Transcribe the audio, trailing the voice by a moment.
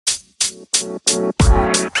Hi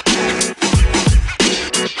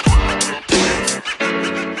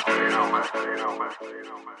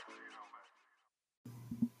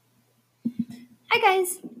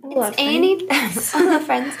guys, Hello, it's Annie. Hello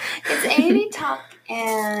friends, it's Annie Talk,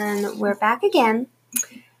 and we're back again.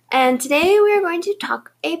 And today we are going to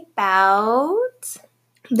talk about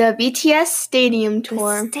the BTS Stadium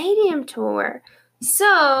Tour. the stadium tour.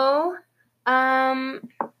 So,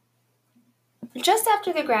 just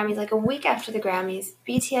after the Grammys, like a week after the Grammys,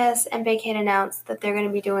 BTS and Big Hit announced that they're going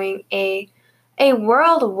to be doing a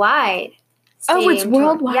worldwide stadium Oh, it's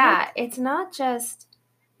worldwide? tour. Yeah, it's not just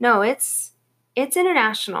it's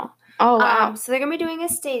international. Oh, wow. So they're going to be doing a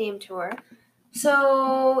stadium tour.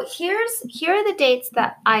 So here are the dates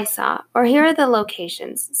that I saw, or here are the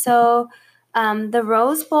locations. So the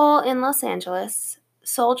Rose Bowl in Los Angeles,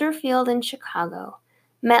 Soldier Field in Chicago,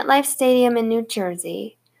 MetLife Stadium in New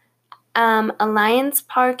Jersey, Alliance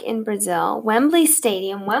Park in Brazil, Wembley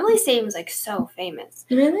Stadium. Wembley Stadium is like so famous.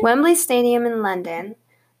 Really? Wembley Stadium in London,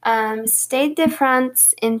 Stade de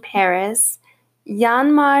France in Paris,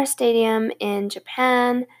 Yanmar Stadium in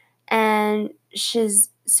Japan, and Shizuoka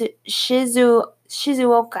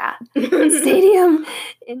Stadium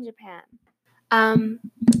in Japan. And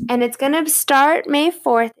it's going to start May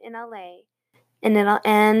 4th in LA, and it'll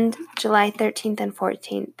end July 13th and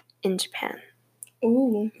 14th in Japan.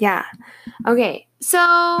 Ooh. Yeah. Okay,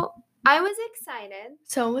 so I was excited.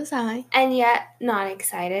 So was I. And yet not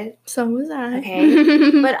excited. So was I.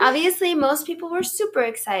 Okay. But obviously most people were super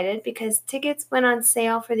excited because tickets went on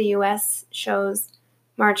sale for the US shows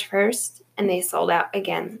March 1st and they sold out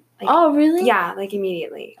again. Oh, really? Yeah, like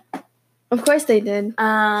immediately. Of course they did.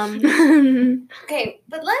 Okay,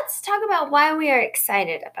 but let's talk about why we are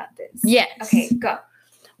excited about this. Yes. Okay, go.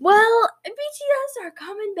 Well, BTS are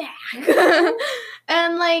coming back.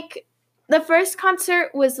 And, like, the first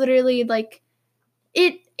concert was literally, like,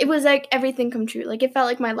 it was, like, everything come true. Like, it felt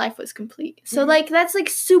like my life was complete. So, like, that's, like,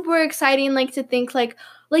 super exciting, like, to think, like,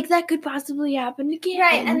 that could possibly happen again.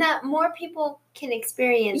 Right, and that more people can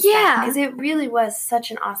experience Yeah. that, because it really was such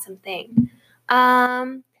an awesome thing.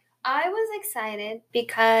 I was excited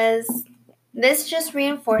because this just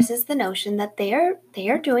reinforces the notion that they are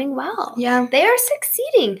doing well. Yeah. They are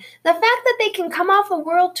succeeding. The fact that they can come off a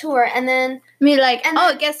world tour and then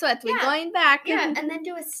guess what? We're going back. Yeah, and then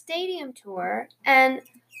do a stadium tour, and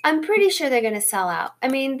I'm pretty sure they're going to sell out. I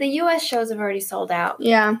mean, the US shows have already sold out.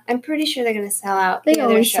 Yeah. I'm pretty sure they're going to sell out. They the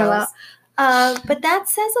other always shows. sell out. But that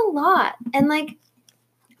says a lot. And, like,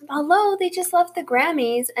 although they just left the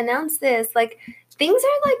Grammys, announced this, like, things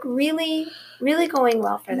are, like, really, really going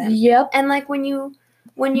well for them. Yep. And, like, when you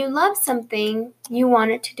love something, you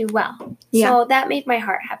want it to do well. Yeah. So that made my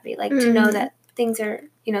heart happy, like, to know that things are,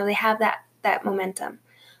 they have that momentum.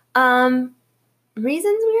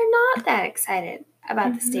 Reasons we are not that excited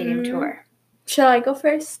about the stadium tour. Shall I go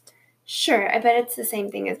first? Sure, I bet it's the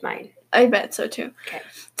same thing as mine. I bet so too. Okay.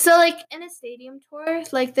 So, like, in a stadium tour,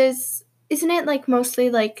 like, isn't it, like,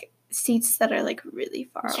 mostly, like, seats that are, like, really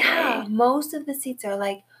far away? Yeah, most of the seats are,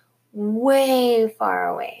 like, way far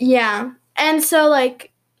away. Yeah. And so,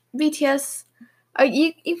 like, BTS,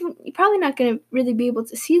 you're probably not going to really be able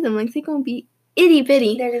to see them. Like, they're going to be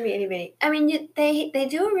itty-bitty. They're going to be itty-bitty. I mean, they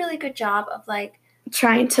do a really good job of, like,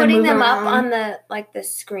 trying to putting move them around. up on the, like, the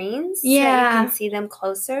screens. Yeah. So that you can see them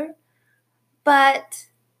closer. But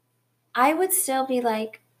I would still be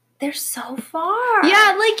like, they're so far.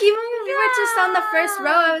 Yeah, like, even when we were just on the first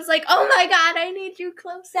row, I was like, oh my God, I need you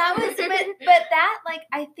close. That was, but that, like,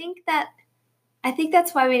 I think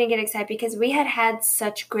that's why we didn't get excited, because we had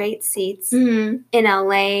such great seats in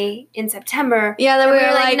LA in September. Yeah, that we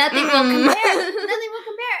were like, nothing will compare. Nothing will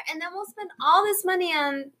compare. And then we'll spend all this money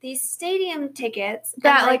on these stadium tickets.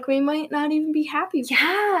 That, like, we might not even be happy with.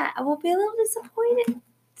 Yeah, we'll be a little disappointed.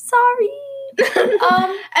 Sorry.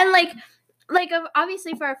 And, like,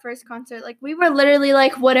 obviously for our first concert, like, we were literally,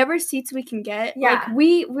 like, whatever seats we can get. Yeah.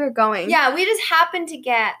 Like, we're going. Yeah, we just happened to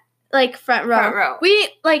get, like, front row. We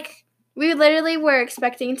literally were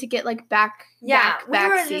expecting to get, like, back we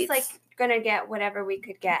were seats. just, like, gonna get whatever we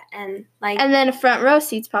could get, and, like, and then front row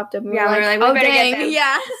seats popped up, and we were like, we oh, better dang. get them.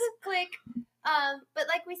 Yeah. Click. But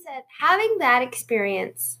like we said, having that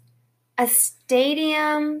experience, a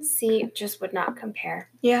stadium seat just would not compare.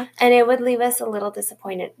 Yeah. And it would leave us a little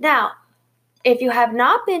disappointed. Now, if you have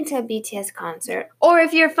not been to a BTS concert, or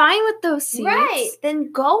if you're fine with those seats, right,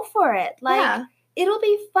 then go for it. Like, it'll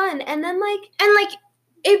be fun. And then, like,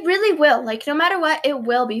 it really will. Like, no matter what, it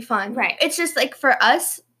will be fun. Right. It's just, like, for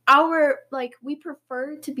us, we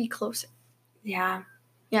prefer to be closer. Yeah.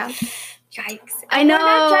 Yeah. Yikes. I And know. We're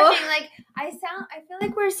not judging. Like, I feel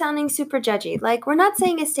like we're sounding super judgy. Like, we're not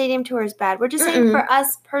saying a stadium tour is bad. We're just saying Mm-mm. for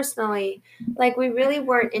us personally, like, we really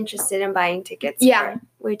weren't interested in buying tickets. Yeah.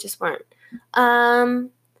 We just weren't.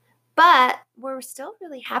 But we're still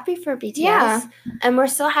really happy for BTS. Yeah. And we're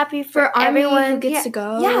so happy for Army everyone who gets to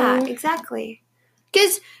go. Yeah, exactly.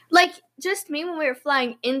 Because, like, just me when we were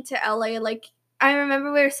flying into LA, like, I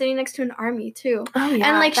remember we were sitting next to an Army, too. Oh, yeah.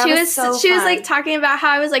 And, like, that she was fun. like, talking about how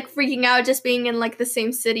I was, like, freaking out just being in, like, the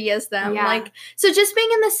same city as them. Yeah. Like, so just being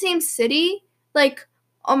in the same city, like,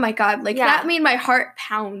 oh, my God. Like, that made my heart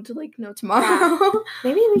pound, like, no tomorrow. Yeah.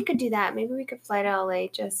 Maybe we could do that. Maybe we could fly to LA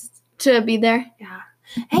just to be there. Yeah.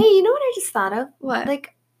 Hey, you know what I just thought of? What?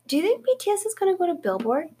 Like, do you think BTS is going to go to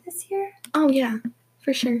Billboard this year? Oh, yeah.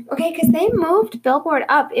 For sure. Okay, because they moved Billboard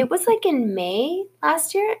up. It was, like, in May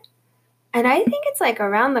last year. And I think it's, like,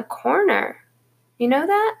 around the corner. You know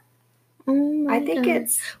that? Oh, my I think God.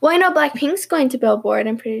 it's... Well, I know Blackpink's going to Billboard,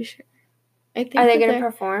 I'm pretty sure. I think Are they going to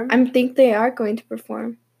perform? I think they are going to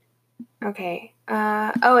perform. Okay.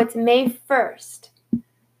 It's May 1st.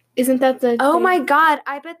 Isn't that the... Oh, my God.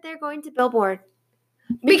 I bet they're going to Billboard.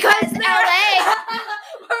 Because LA.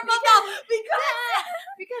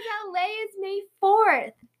 because LA is May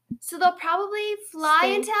 4th. So they'll probably fly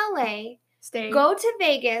into LA, go to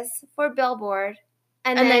Vegas for Billboard,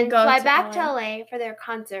 and then fly back to LA for their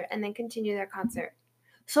concert, and then continue their concert.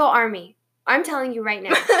 So Army, I'm telling you right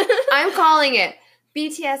now, I'm calling it.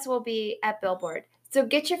 BTS will be at Billboard. So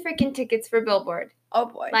get your freaking tickets for Billboard. Oh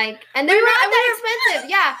boy. Like, and they're not that expensive.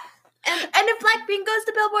 Yeah. And if Blackpink goes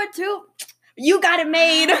to Billboard too, you got it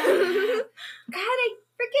made. God, I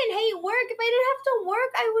freaking hate work. If I didn't have to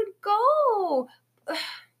work, I would go.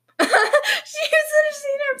 She should have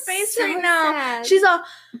seen her face So right now. sad. She's all,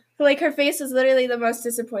 like, her face is literally the most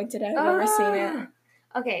disappointed I've ever seen it.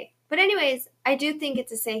 Okay. But anyways, I do think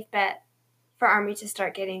it's a safe bet for Army to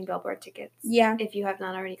start getting Billboard tickets. Yeah. If you have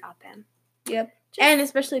not already got them. Yep. And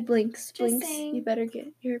especially Blinks. Blinks, saying. you better get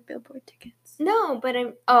your Billboard tickets. No, but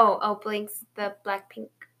I'm... Oh, Blinks, the Blackpink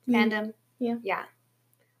fandom. Yeah. Yeah.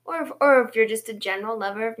 Or if you're just a general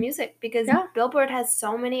lover of music, because Billboard has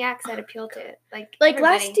so many acts that appeal to it. Like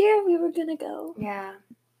last year, we were gonna go. Yeah.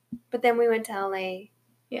 But then we went to LA.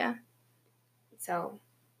 Yeah. So,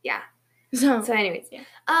 yeah. So anyways. Yeah.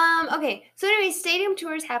 Okay. So anyways, stadium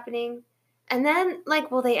tour is happening. And then,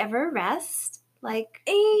 like, will they ever rest? Like,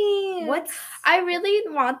 what's... I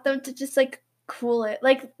really want them to just, like, cool it.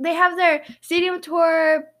 Like, they have their stadium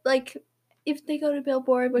tour, like, if they go to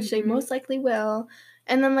Billboard, which they most likely will.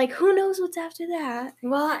 And then, like, who knows what's after that?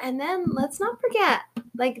 Well, and then let's not forget,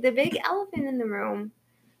 like, the big elephant in the room.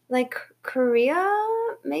 Like, Korea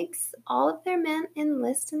makes all of their men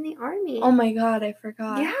enlist in the Army. Oh my God, I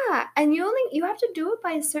forgot. Yeah, and you have to do it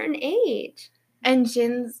by a certain age. And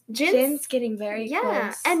Jin's getting very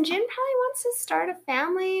close. And Jin probably wants to start a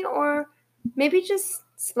family or maybe just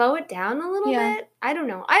slow it down a little bit. I don't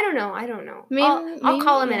know. Maybe, I'll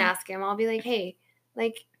call him and ask him. I'll be like, hey,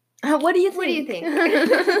 like, what do you think? What do you think?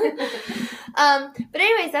 But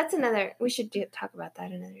anyways, that's another. We should talk about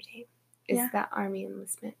that another day. Is that Army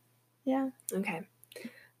enlistment? Yeah. Okay.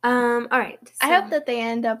 All right. So. I hope that they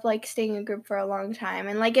end up, like, staying a group for a long time,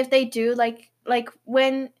 and, like, if they do, like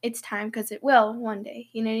when it's time, because it will one day.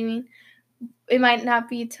 You know what I mean? It might not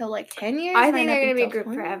be till, like, 10 years. I think they're gonna be a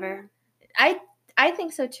group forever. I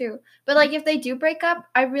think so too. But, like, if they do break up,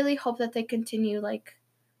 I really hope that they continue, like,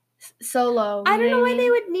 solo. I don't know why they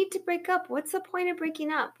would need to break up. What's the point of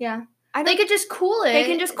breaking up? Yeah. They could just cool it. They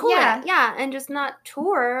can just cool it. Yeah, and just not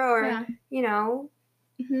tour or, you know.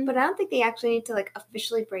 Mm-hmm. But I don't think they actually need to, like,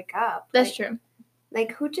 officially break up. That's true.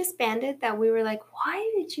 Like, who disbanded that we were like,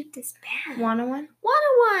 why did you disband? 101.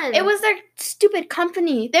 101. It was their stupid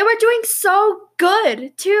company. They were doing so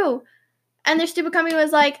good, too. And their stupid company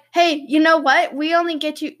was like, hey, you know what? We only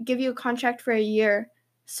give you a contract for a year.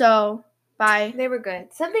 So, bye. They were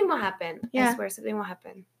good. Something will happen. Yeah. I swear, something will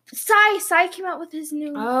happen. Psy came out with his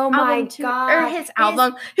new album too. God. Or his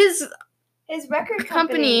album. His record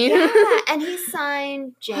company. Yeah, and he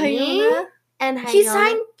signed Jennie. Hyuna. And Hyuna. He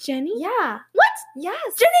signed Jennie? Yeah. What?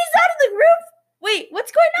 Yes. Jennie's out of the group? Wait,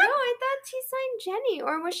 what's going on? No, I thought he signed Jennie.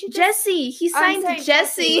 Or was she just... Jessie. He signed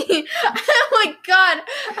Jessie. Oh my God.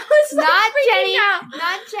 I was not Jennie. Out.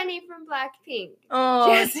 Not Jennie from Blackpink.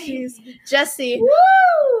 Oh, Jessie. Jessie. Woo!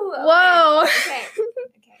 Whoa. Okay.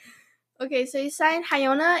 Okay, so he signed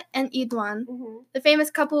Hyuna and Idwan, Mm-hmm. the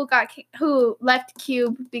famous couple who left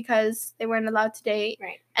Cube because they weren't allowed to date.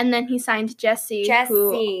 Right. And then he signed Jessie.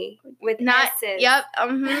 Jessie with not S's. Yep.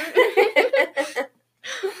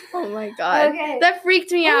 Oh my god. Okay. That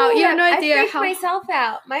freaked me out. You have no idea I freaked how. myself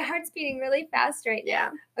out. My heart's beating really fast right now. Yeah.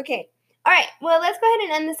 Okay. All right. Well, let's go ahead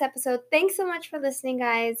and end this episode. Thanks so much for listening,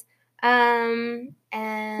 guys. And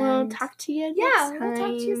We'll talk to you next time. we'll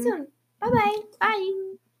talk to you soon. Bye-bye. Bye.